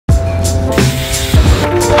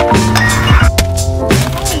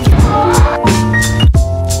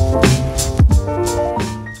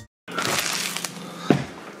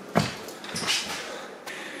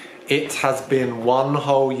has been 1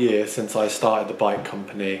 whole year since I started the bike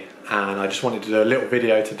company, and I just wanted to do a little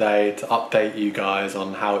video today to update you guys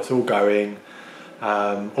on how it's all going.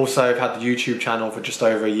 Also, I've had the YouTube channel for just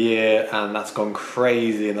over a year, and that's gone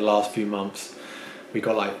crazy in the last few months. We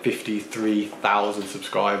got like 53,000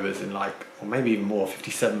 subscribers in like, or maybe even more,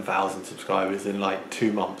 57,000 subscribers in like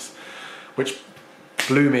 2 months, which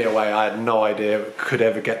blew me away. I had no idea it could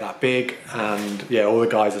ever get that big, and yeah, all the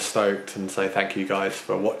guys are stoked and say thank you guys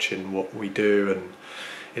for watching what we do, and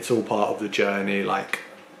it's all part of the journey, like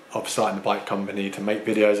of starting the bike company, to make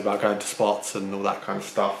videos about going to spots and all that kind of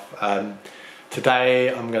stuff. Today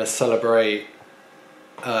I'm going to celebrate,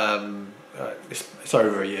 it's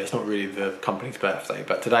over a year, it's not really the company's birthday,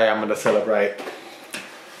 but today I'm going to celebrate,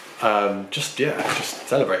 just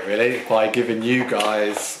celebrate really, by giving you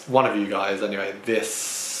guys, one of you guys anyway,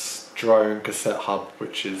 this Drone Cassette Hub,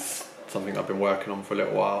 which is something I've been working on for a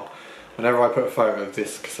little while. Whenever I put a photo of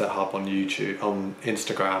this cassette hub on YouTube, on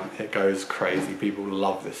Instagram, it goes crazy. People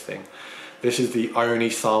love this thing. This is the only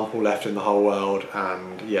sample left in the whole world,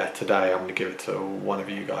 and yeah, today I'm going to give it to one of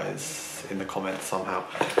you guys in the comments somehow.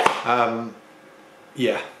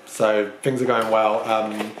 Yeah, so things are going well.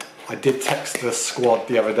 I did text the squad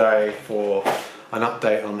the other day for an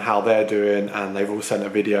update on how they're doing, and they've all sent a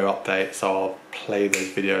video update, so I'll play those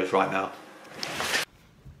videos right now.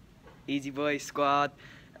 Easy boys squad.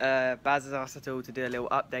 Baz has asked us all to do a little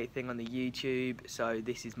update thing on the YouTube, so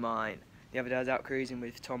this is mine. The other day I was out cruising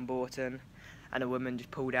with Tom Borton, and a woman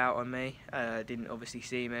just pulled out on me, didn't obviously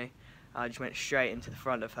see me. I just went straight into the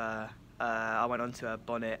front of her. I went onto her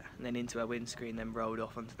bonnet and then into her windscreen, then rolled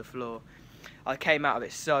off onto the floor. I came out of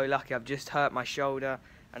it so lucky. I've just hurt my shoulder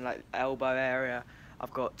and like elbow area.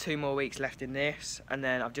 I've got 2 more weeks left in this, and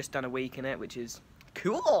then I've just done a week in it, which is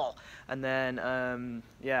cool. And then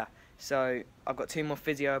yeah, so I've got 2 more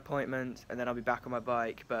physio appointments, and then I'll be back on my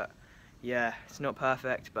bike. But yeah, it's not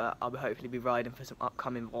perfect, but I'll hopefully be riding for some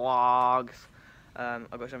upcoming vlogs. I've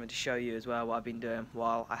got something to show you as well, what I've been doing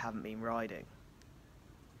while I haven't been riding.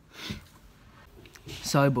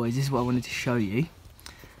 So boys, this is what I wanted to show you.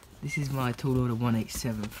 This is my Tall Order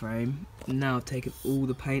 187 frame. Now I've taken all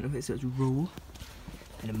the paint off it so it's raw.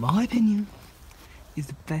 And in my opinion, it's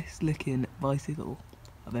the best looking bicycle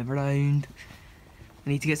I've ever owned. I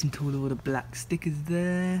need to get some Tall Order black stickers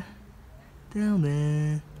there, down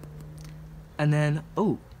there. And then,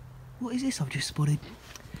 oh, what is this I've just spotted?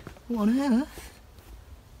 What on earth?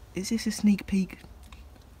 Is this a sneak peek?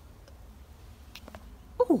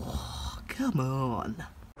 Oh, come on.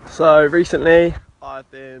 So recently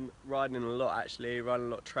I've been riding a lot actually, riding a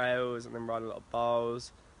lot of trails and then riding a lot of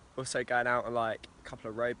bowls. Also going out on like a couple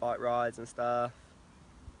of road bike rides and stuff.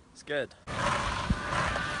 It's good.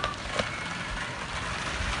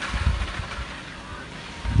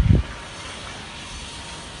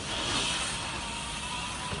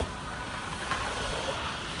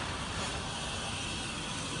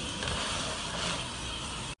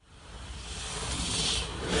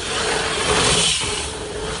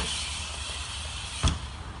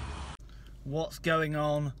 What's going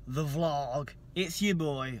on, the vlog? It's your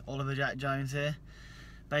boy Oliver Jack Jones here,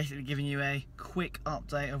 basically giving you a quick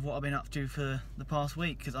update of what I've been up to for the past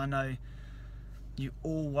week, because I know you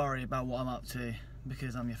all worry about what I'm up to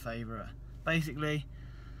because I'm your favourite. Basically,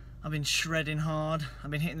 I've been shredding hard.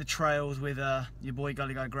 I've been hitting the trails with your boy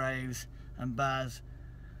Gully Guy Graves and Baz,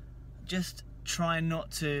 just trying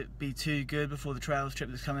not to be too good before the trails trip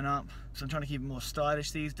that's coming up, so I'm trying to keep it more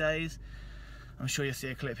stylish these days. I'm sure you'll see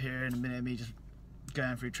a clip here in a minute of me just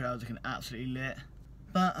going through trails looking absolutely lit.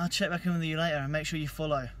 But I'll check back in with you later, and make sure you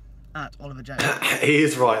follow at Oliver Jack. He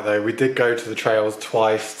is right though, we did go to the trails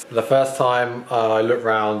twice. The first time I looked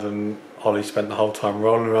round and Ollie spent the whole time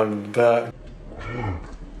rolling around in the dirt.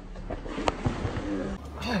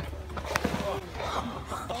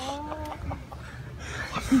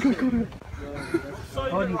 I think I got it.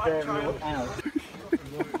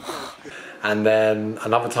 And then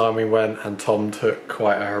another time we went and Tom took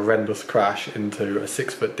quite a horrendous crash into a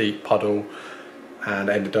 6-foot deep puddle and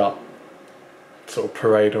ended up sort of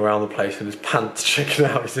parading around the place in his pants checking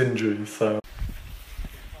out his injuries. So.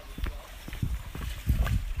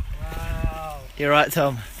 Wow. You're right,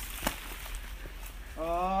 Tom.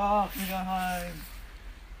 Oh, can we go home?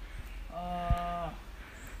 Oh,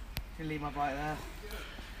 can leave my bike there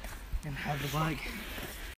and have the bike.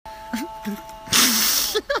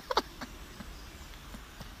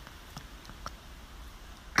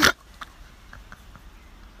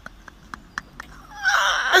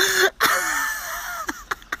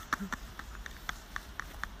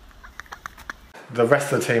 the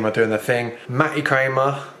rest of the team are doing their thing. Matty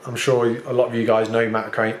Kramer, I'm sure a lot of you guys know who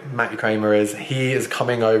Matty Kramer is. He is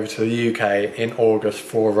coming over to the UK in August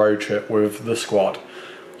for a road trip with the squad.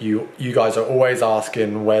 You guys are always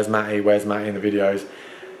asking, where's Matty in the videos.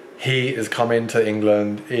 He is coming to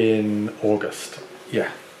England in August.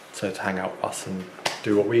 Yeah, so to hang out with us and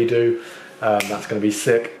do what we do. That's going to be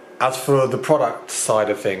sick. As for the product side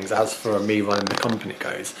of things, as for me running the company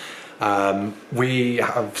goes, we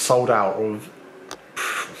have sold out of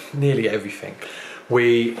nearly everything.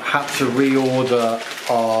 We had to reorder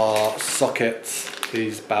our sockets,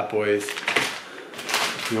 these bad boys.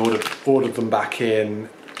 We ordered them back in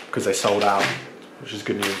because they sold out, which is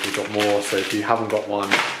good news. We got more, so if you haven't got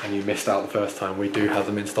one and you missed out the first time, we do have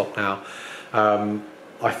them in stock now.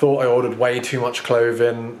 I thought I ordered way too much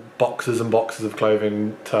clothing, boxes and boxes of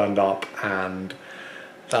clothing turned up, and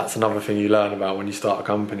that's another thing you learn about when you start a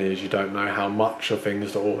company, is you don't know how much of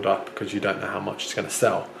things to order because you don't know how much it's going to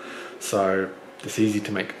sell. So it's easy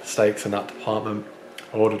to make mistakes in that department.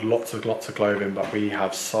 I ordered lots of clothing, but we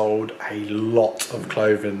have sold a lot of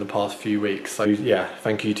clothing the past few weeks. So yeah,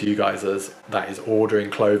 thank you to you guys that is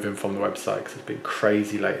ordering clothing from the website, because it's been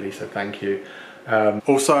crazy lately, so thank you.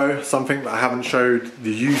 Also, something that I haven't showed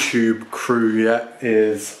the YouTube crew yet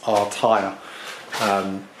is our tyre.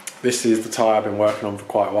 This is the tyre I've been working on for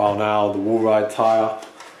quite a while now, the wall ride tyre.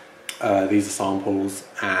 These are samples,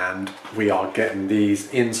 and we are getting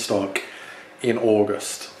these in stock in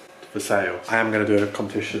August for sale. I am going to do a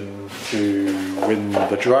competition to win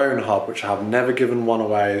the Drone Hub, which I have never given one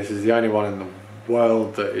away. This is the only one in the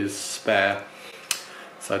world that is spare.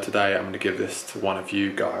 So today I'm going to give this to one of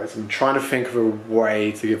you guys. I'm trying to think of a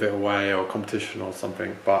way to give it away, or a competition or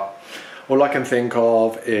something, but all I can think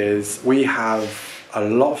of is we have a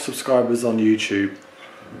lot of subscribers on YouTube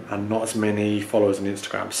and not as many followers on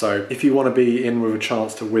Instagram. So if you want to be in with a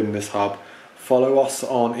chance to win this hub, follow us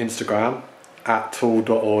on Instagram at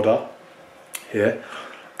tool.order here,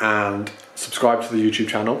 and subscribe to the YouTube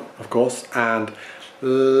channel, of course, and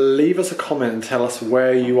leave us a comment and tell us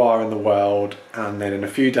where you are in the world, and then in a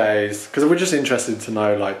few days, because we're just interested to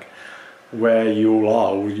know like where you all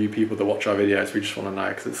are, all you people that watch our videos. We just want to know,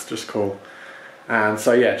 because it's just cool. And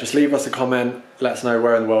so yeah, just leave us a comment, let us know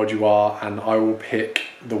where in the world you are, and I will pick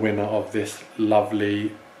the winner of this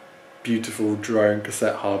lovely, beautiful Drone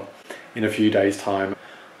Cassette Hub in a few days time.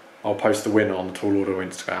 I'll post the winner on the Tall Order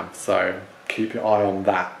Instagram, so keep your eye on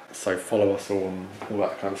that. So follow us all and all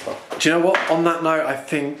that kind of stuff. Do you know what? On that note, I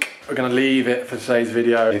think we're going to leave it for today's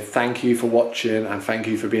video. Thank you for watching, and thank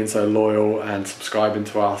you for being so loyal and subscribing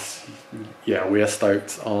to us. Yeah, we are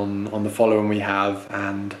stoked on the following we have,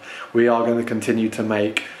 and we are going to continue to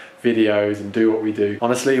make videos and do what we do.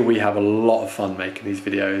 Honestly, we have a lot of fun making these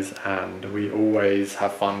videos, and we always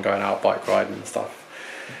have fun going out bike riding and stuff.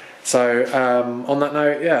 So on that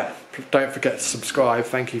note, yeah, don't forget to subscribe.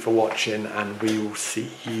 Thank you for watching, and we will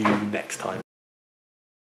see you next time.